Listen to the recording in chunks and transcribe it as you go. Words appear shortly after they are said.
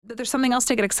that there's something else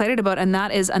to get excited about, and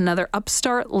that is another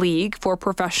upstart league for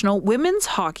professional women's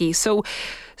hockey. So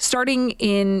starting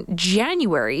in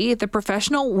January, the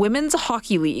Professional Women's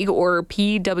Hockey League, or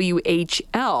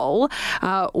PWHL,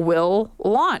 will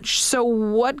launch. So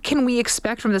what can we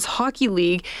expect from this hockey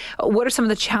league? What are some of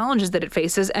the challenges that it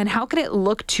faces, and how can it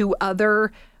look to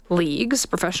other leagues,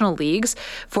 professional leagues,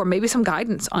 for maybe some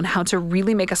guidance on how to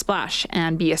really make a splash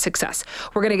and be a success?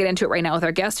 We're going to get into it right now with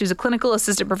our guest, who's a clinical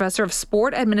assistant professor of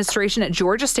sport administration at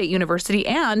Georgia State University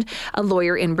and a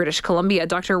lawyer in British Columbia,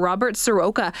 Dr. Robert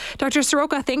Sroka. Dr.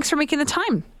 Sroka, thanks for making the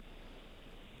time.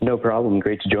 No problem.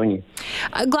 Great to join you.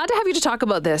 Glad to have you to talk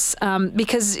about this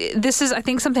because this is, I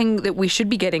think, something that we should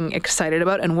be getting excited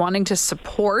about and wanting to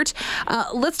support.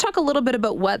 Let's talk a little bit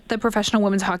about what the Professional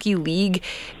Women's Hockey League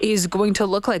is going to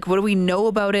look like. What do we know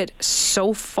about it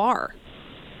so far?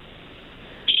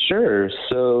 Sure.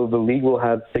 So the league will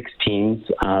have 6 teams,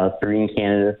 3 in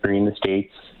Canada, 3 in the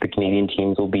States. The Canadian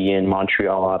teams will be in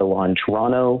Montreal, Ottawa, and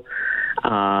Toronto.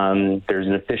 There's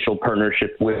an official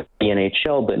partnership with the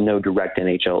NHL, but no direct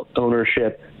NHL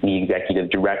ownership. The executive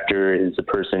director is a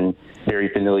person very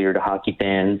familiar to hockey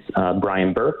fans,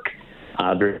 Brian Burke.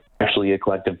 There's actually a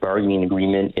collective bargaining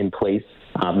agreement in place.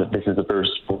 This is the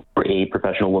first for a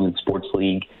professional women's sports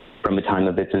league from the time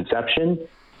of its inception,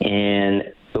 and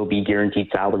there'll be guaranteed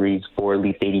salaries for at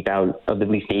least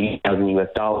 $80,000 US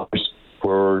dollars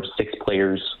for 6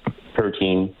 players per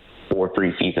team for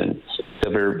 3 seasons. So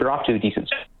they're off to a decent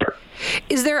start.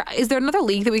 Is there another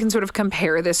league that we can sort of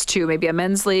compare this to, maybe a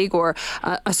men's league or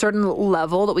a certain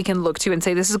level that we can look to and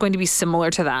say this is going to be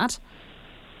similar to that?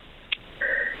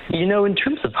 You know, in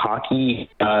terms of hockey,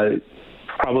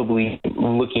 probably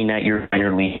looking at your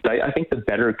minor leagues, I think the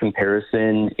better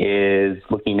comparison is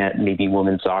looking at maybe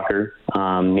women's soccer,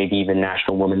 maybe even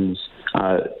National Women's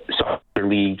Soccer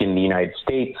League in the United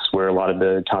States, where a lot of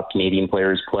the top Canadian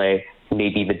players play.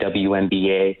 Maybe the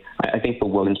WNBA. I think the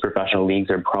women's professional leagues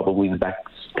are probably the best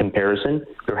comparison.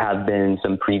 There have been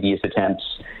some previous attempts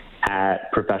at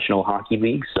professional hockey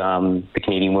leagues, the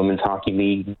Canadian Women's Hockey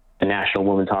League, the National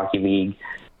Women's Hockey League,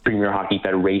 Premier Hockey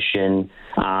Federation.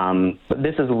 But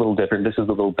this is a little different. This is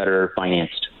a little better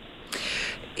financed.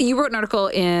 You wrote an article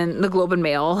in the Globe and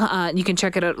Mail. You can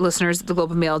check it out, listeners, at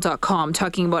theglobeandmail.com,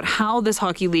 talking about how this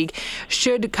hockey league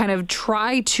should kind of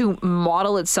try to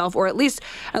model itself, or at least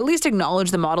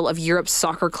acknowledge the model of Europe's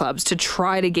soccer clubs to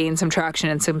try to gain some traction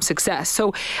and some success.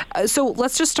 So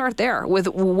let's just start there with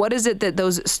what is it that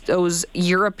those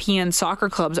European soccer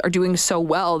clubs are doing so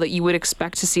well that you would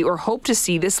expect to see or hope to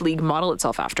see this league model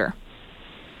itself after?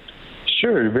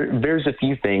 Sure. There's a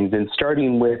few things, and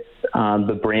starting with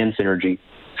the brand synergy.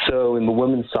 So in the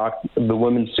women's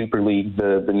Super League,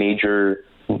 the major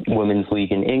women's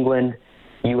league in England,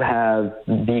 you have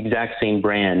the exact same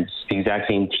brands, the exact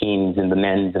same teams in the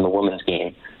men's and the women's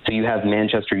game. So you have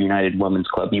Manchester United Women's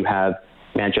Club, you have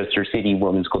Manchester City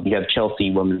Women's Club, you have Chelsea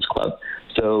Women's Club.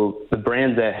 So the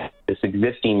brands that have this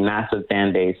existing massive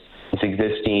fan base, this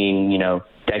existing,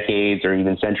 decades or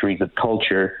even centuries of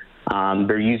culture,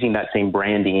 they're using that same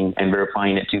branding and they're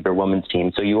applying it to their women's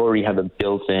team. So you already have a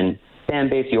built-in fan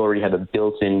base, you already have a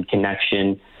built-in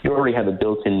connection, you already have a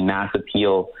built-in mass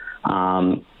appeal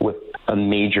with a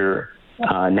major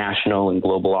national and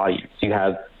global audience. You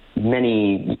have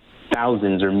many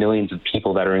thousands or millions of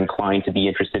people that are inclined to be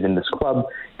interested in this club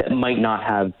that might not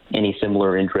have any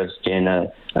similar interest in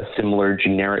a similar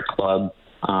generic club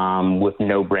with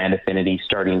no brand affinity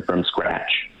starting from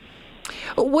scratch.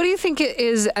 What do you think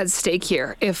is at stake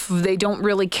here if they don't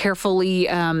really carefully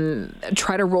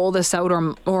try to roll this out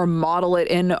or model it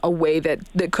in a way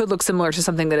that could look similar to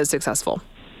something that is successful?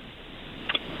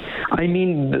 I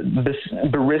mean,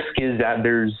 the risk is that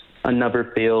there's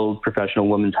another failed professional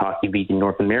women's hockey league in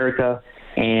North America,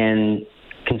 and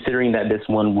considering that this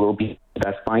one will be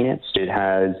best financed, it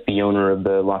has the owner of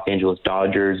the Los Angeles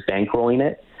Dodgers bankrolling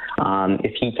it.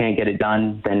 If he can't get it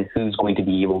done, then who's going to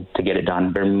be able to get it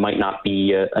done? There might not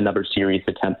be another serious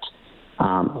attempt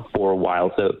for a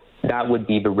while. So that would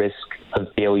be the risk of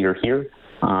failure here.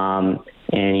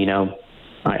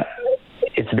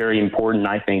 It's very important,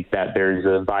 I think, that there's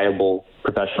a viable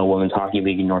professional women's hockey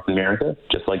league in North America,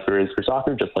 just like there is for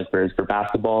soccer, just like there is for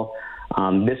basketball.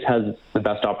 This has the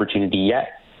best opportunity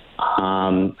yet,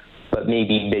 but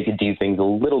maybe they could do things a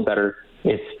little better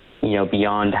if,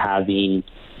 beyond having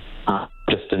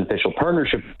just an official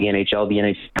partnership with the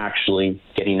NHL actually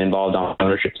getting involved on the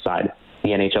ownership side. The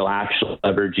NHL actually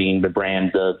leveraging the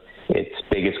brands of its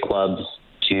biggest clubs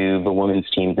to the women's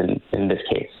teams in this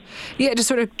case. Yeah, just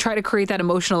sort of try to create that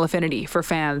emotional affinity for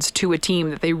fans to a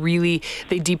team that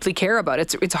they deeply care about.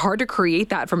 It's hard to create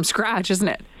that from scratch, isn't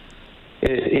it?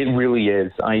 It really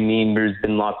is. I mean, there's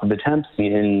been lots of attempts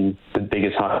in the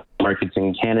biggest hockey markets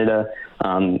in Canada.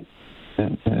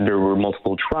 There were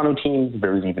multiple Toronto teams.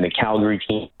 There was even a Calgary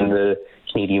team in the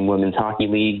Canadian Women's Hockey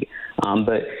League.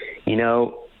 But,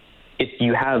 if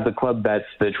you have the club that's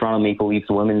the Toronto Maple Leafs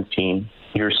women's team,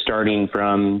 you're starting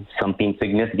from something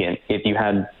significant. If you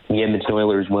had the Edmonton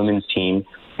Oilers women's team,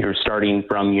 you're starting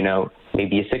from,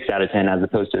 maybe a 6 out of 10 as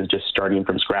opposed to just starting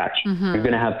from scratch. Mm-hmm. You're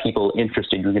going to have people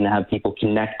interested. You're going to have people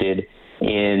connected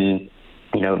in,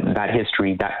 that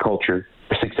history, that culture,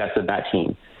 the success of that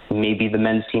team. Maybe the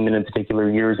men's team in a particular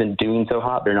year isn't doing so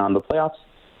hot. They're not in the playoffs.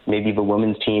 Maybe the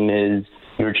women's team is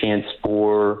your chance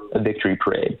for a victory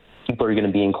parade. People are going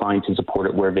to be inclined to support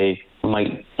it where they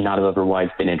might not have otherwise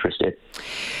been interested.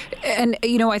 And,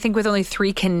 I think with only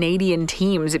 3 Canadian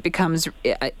teams, it becomes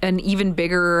an even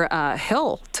bigger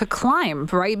hill to climb,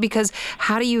 right? Because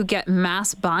how do you get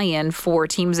mass buy-in for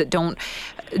teams that don't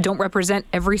represent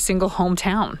every single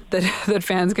hometown that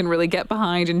fans can really get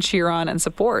behind and cheer on and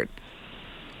support?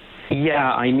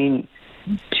 Yeah, I mean,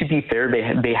 to be fair,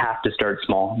 they have to start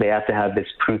small. They have to have this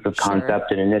proof of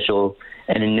concept, an initial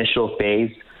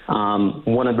phase.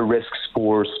 One of the risks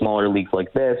for smaller leagues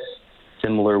like this,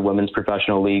 similar women's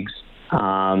professional leagues,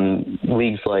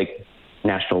 leagues like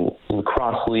National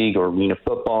Lacrosse League or Arena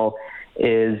Football,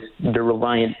 is they're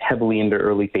reliant heavily in their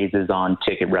early phases on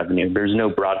ticket revenue. There's no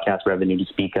broadcast revenue to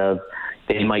speak of.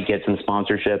 They might get some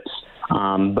sponsorships,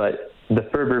 but the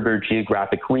further their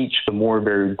geographic reach, the more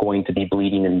they're going to be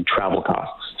bleeding in travel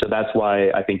costs. So that's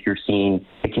why I think you're seeing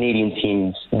the Canadian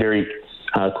teams very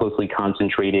closely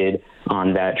concentrated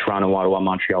on that Toronto, Ottawa,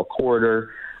 Montreal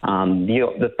corridor.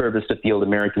 The furthest afield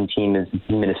American team is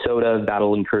Minnesota.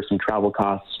 That'll incur some travel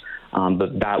costs,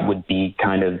 but that would be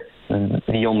kind of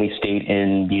the only state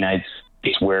in the United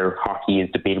States where hockey is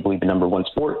debatably the number one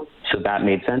sport. So that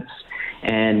made sense.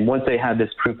 And once they have this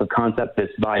proof of concept, this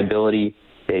viability,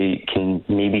 they can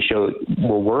maybe show it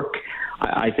will work.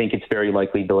 I think it's very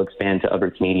likely they'll expand to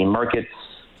other Canadian markets.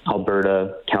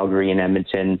 Alberta, Calgary, and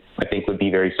Edmonton, I think, would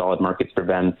be very solid markets for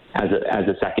them as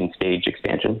a second stage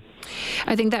expansion.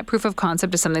 I think that proof of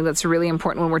concept is something that's really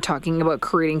important when we're talking about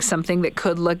creating something that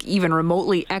could look even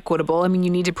remotely equitable. I mean,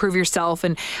 you need to prove yourself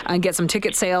and get some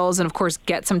ticket sales and, of course,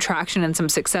 get some traction and some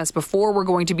success before we're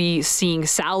going to be seeing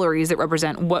salaries that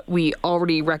represent what we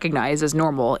already recognize as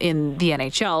normal in the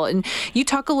NHL. And you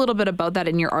talk a little bit about that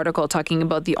in your article, talking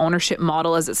about the ownership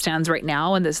model as it stands right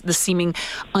now and the seeming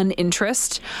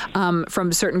uninterest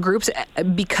from certain groups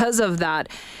because of that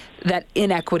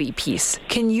inequity piece.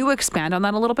 Can you expand on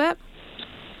that a little bit?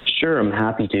 Sure, I'm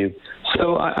happy to.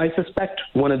 So I suspect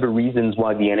one of the reasons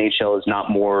why the NHL is not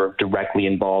more directly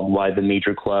involved, why the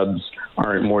major clubs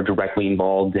aren't more directly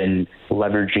involved in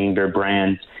leveraging their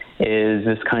brands, is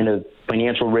this kind of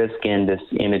financial risk and this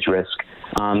image risk.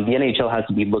 The NHL has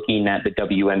to be looking at the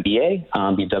WNBA.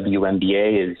 The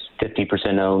WNBA is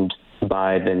 50% owned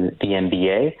by the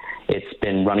NBA. It's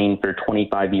been running for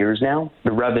 25 years now.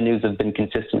 The revenues have been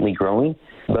consistently growing,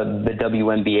 but the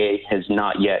WNBA has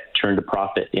not yet turned a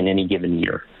profit in any given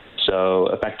year. So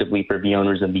effectively for the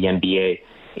owners of the NBA,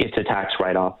 it's a tax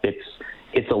write-off.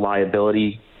 It's a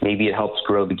liability. Maybe it helps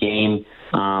grow the game,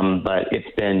 but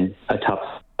it's been a tough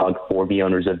slog for the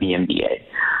owners of the NBA.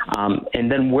 And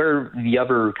then where the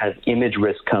other kind of image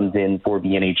risk comes in for the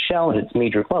NHL and its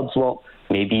major clubs, well,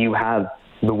 maybe you have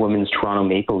the women's Toronto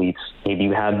Maple Leafs. Maybe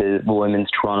you have the women's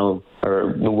Toronto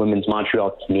or the women's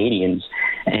Montreal Canadiens.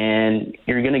 And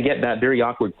you're going to get that very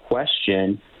awkward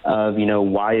question of,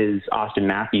 why is Austin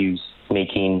Matthews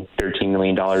making $13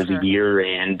 million a year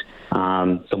and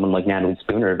someone like Natalie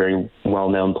Spooner, a very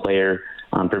well-known player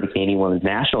for the Canadian women's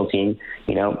national team,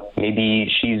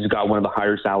 maybe she's got one of the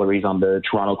higher salaries on the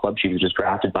Toronto club. She was just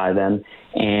drafted by them.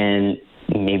 And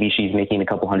maybe she's making a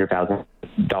couple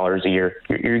 $100,000 a year.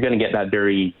 You're going to get that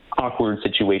very awkward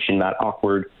situation, that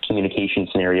awkward communication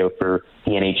scenario for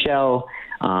the NHL.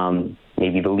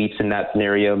 Maybe the Leafs in that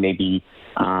scenario, maybe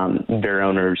their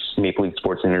owners, Maple Leaf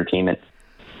Sports and Entertainment.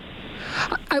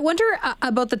 I wonder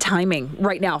about the timing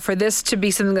right now for this to be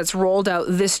something that's rolled out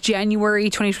this January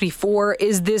 2024.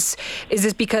 Is this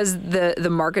because the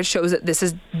market shows that this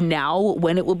is now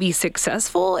when it will be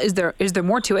successful? Is there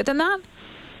more to it than that?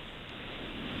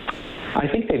 I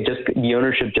think the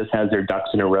ownership just has their ducks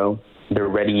in a row. They're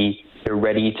ready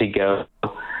to go.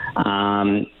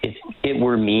 If it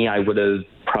were me, I would have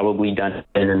probably done it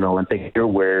in an Olympic year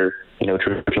where,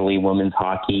 traditionally women's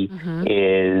hockey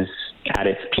is at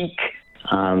its peak.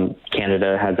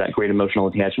 Canada has that great emotional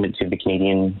attachment to the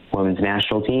Canadian women's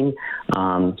national team.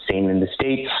 Same in the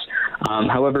States.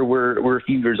 However, we're a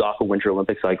few years off a Winter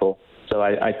Olympic cycle. So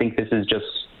I think this is just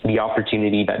the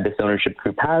opportunity that this ownership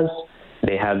group has.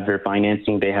 They have their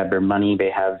financing, they have their money,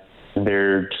 they have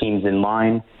their teams in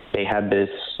line. They have this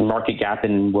market gap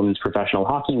in women's professional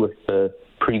hockey with the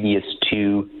previous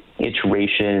two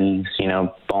iterations,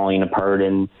 falling apart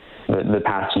in the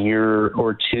past year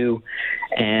or two,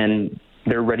 and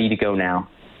they're ready to go now.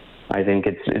 I think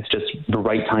it's just the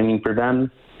right timing for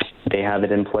them. They have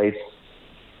it in place.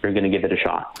 They're going to give it a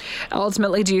shot.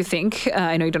 Ultimately, do you think,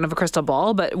 I know you don't have a crystal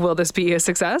ball, but will this be a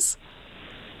success?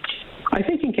 I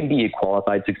think it can be a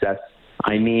qualified success.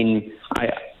 I mean,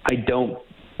 I don't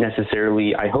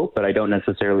necessarily, I hope, but I don't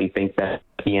necessarily think that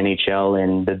the NHL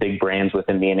and the big brands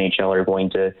within the NHL are going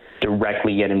to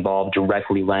directly get involved,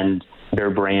 directly lend their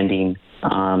branding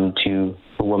to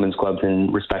the women's clubs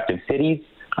in respective cities.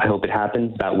 I hope it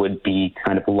happens. That would be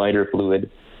kind of lighter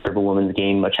fluid for the women's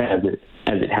game, much as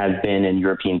it has been in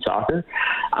European soccer.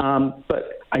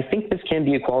 But I think this can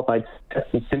be a qualified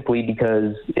simply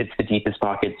because it's the deepest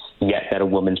pockets yet that a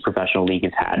women's professional league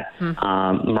has had.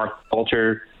 Mark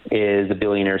Walter is a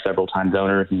billionaire, several times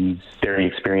owner. He's very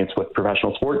experienced with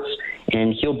professional sports,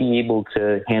 and he'll be able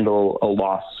to handle a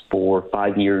loss for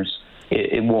 5 years.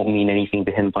 It won't mean anything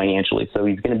to him financially. So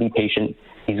he's going to be patient.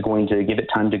 He's going to give it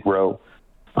time to grow.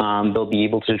 They'll be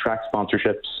able to attract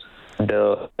sponsorships.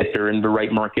 If they're in the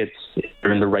right markets, if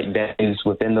they're in the right venues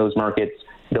within those markets,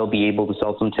 they'll be able to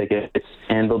sell some tickets,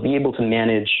 and they'll be able to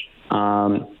manage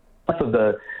a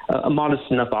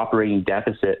modest enough operating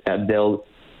deficit that they'll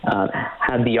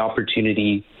have the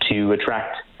opportunity to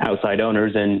attract outside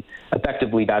owners. And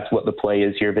effectively, that's what the play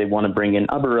is here. They want to bring in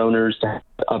other owners to have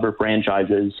other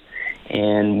franchises.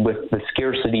 And with the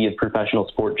scarcity of professional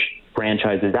sports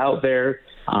franchises out there,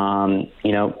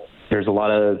 there's a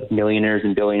lot of millionaires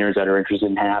and billionaires that are interested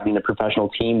in having a professional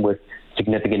team with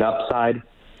significant upside.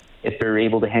 If they're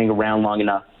able to hang around long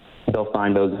enough, they'll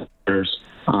find those owners.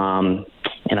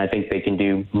 And I think they can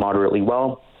do moderately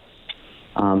well.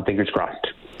 Fingers crossed.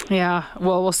 Yeah,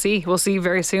 well, we'll see. We'll see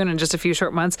very soon in just a few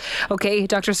short months. Okay,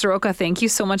 Dr. Sroka, thank you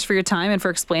so much for your time and for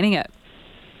explaining it.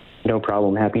 No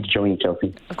problem. Happy to join you,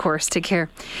 Chelsea. Of course. Take care.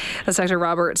 That's Dr.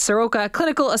 Robert Sroka,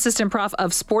 Clinical Assistant Prof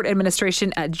of Sport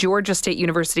Administration at Georgia State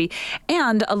University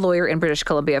and a lawyer in British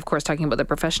Columbia, of course, talking about the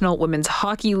Professional Women's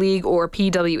Hockey League, or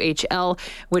PWHL,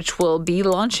 which will be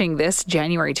launching this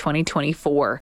January 2024.